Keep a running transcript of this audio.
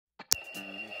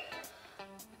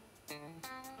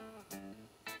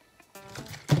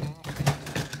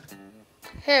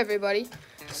Hey everybody,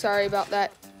 sorry about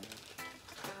that.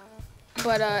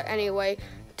 But anyway,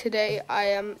 today I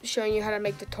am showing you how to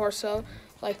make the torso,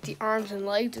 like the arms and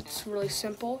legs. It's really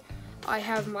simple. I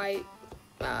have my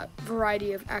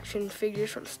variety of action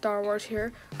figures from Star Wars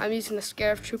here. I'm using the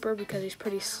Scarif Trooper because he's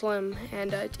pretty slim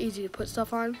and it's easy to put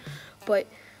stuff on. But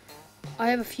I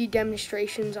have a few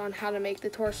demonstrations on how to make the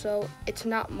torso. It's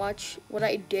not much. What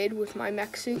I did with my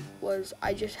mech suit was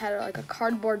I just had like a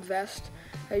cardboard vest.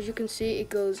 As you can see, it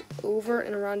goes over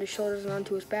and around his shoulders and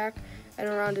onto his back and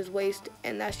around his waist,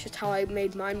 and that's just how I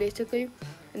made mine basically.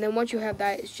 And then once you have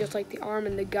that, it's just like the arm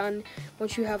and the gun.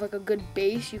 Once you have like a good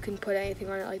base, you can put anything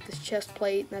on it, like this chest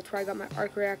plate, and that's where I got my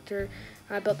arc reactor,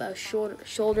 and I built the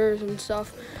shoulders and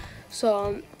stuff.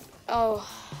 So I'll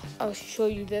show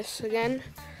you this again.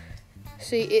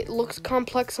 See, it looks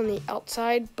complex on the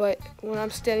outside, but when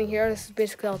I'm standing here, this is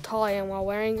basically how tall I am while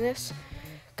wearing this,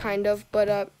 kind of.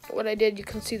 But what I did, you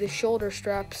can see the shoulder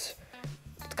straps.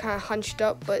 It's kind of hunched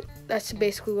up, but that's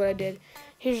basically what I did.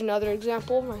 Here's another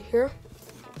example right here.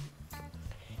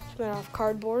 It's made off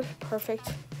cardboard,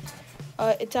 perfect.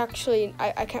 It's actually,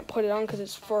 I can't put it on because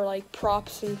it's for like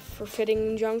props and for fitting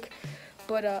and junk.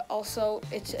 But also,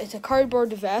 it's a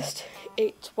cardboard vest.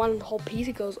 It's one whole piece.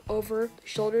 It goes over the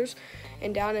shoulders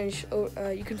and down, and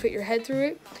you can fit your head through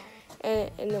it.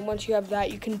 And then once you have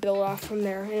that, you can build off from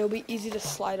there, and it'll be easy to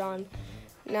slide on.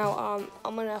 Now,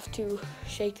 I'm gonna have to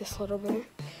shake this a little bit.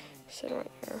 Sit right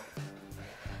here.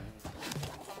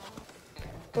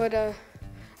 But I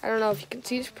don't know if you can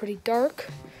see. It's pretty dark.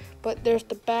 But there's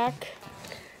the back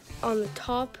on the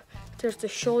top. There's the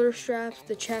shoulder straps,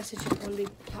 the chest is just one big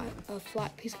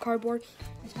flat piece of cardboard.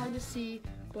 It's hard to see,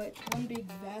 but it's one big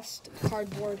vest,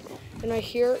 cardboard. And right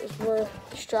here is where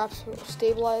the straps will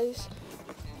stabilize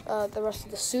the rest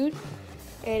of the suit.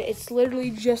 And it's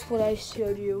literally just what I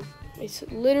showed you. It's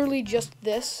literally just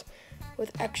this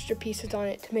with extra pieces on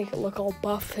it to make it look all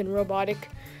buff and robotic.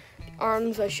 The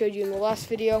arms I showed you in the last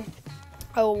video.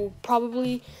 I will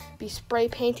probably be spray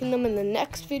painting them in the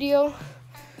next video.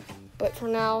 But for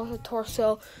now, the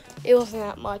torso, it wasn't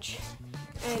that much.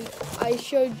 And I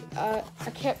showed, I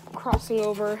kept crossing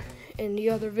over in the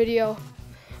other video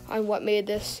on what made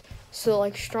this so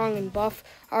like strong and buff.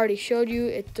 I already showed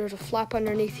you, there's a flap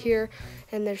underneath here,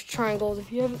 and there's triangles.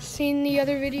 If you haven't seen the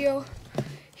other video,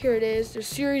 here it is. There's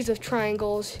a series of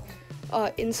triangles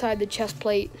inside the chest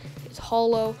plate. It's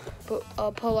hollow, but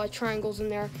put a lot of triangles in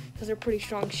there because they're pretty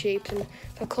strong shapes. And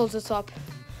if I close this up,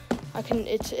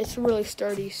 it's really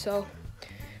sturdy. So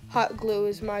hot glue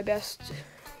is my best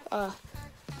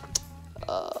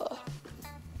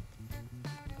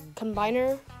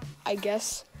combiner, I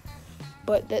guess.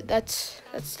 But that's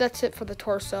it for the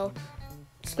torso.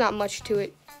 It's not much to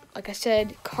it. Like I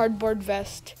said, cardboard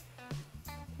vest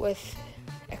with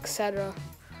etc.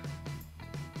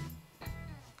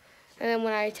 And then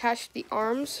when I attach the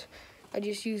arms, I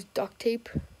just use duct tape,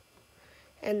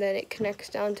 and then it connects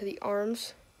down to the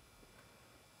arms.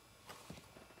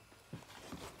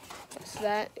 That's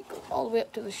that. It goes all the way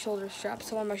up to the shoulder strap.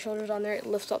 So when my shoulder's on there, it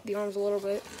lifts up the arms a little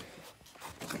bit.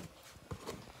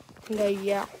 And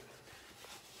yeah.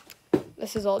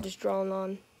 This is all just drawn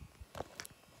on.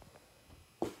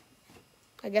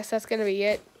 I guess that's gonna be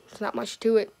it. There's not much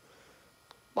to it.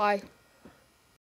 Bye.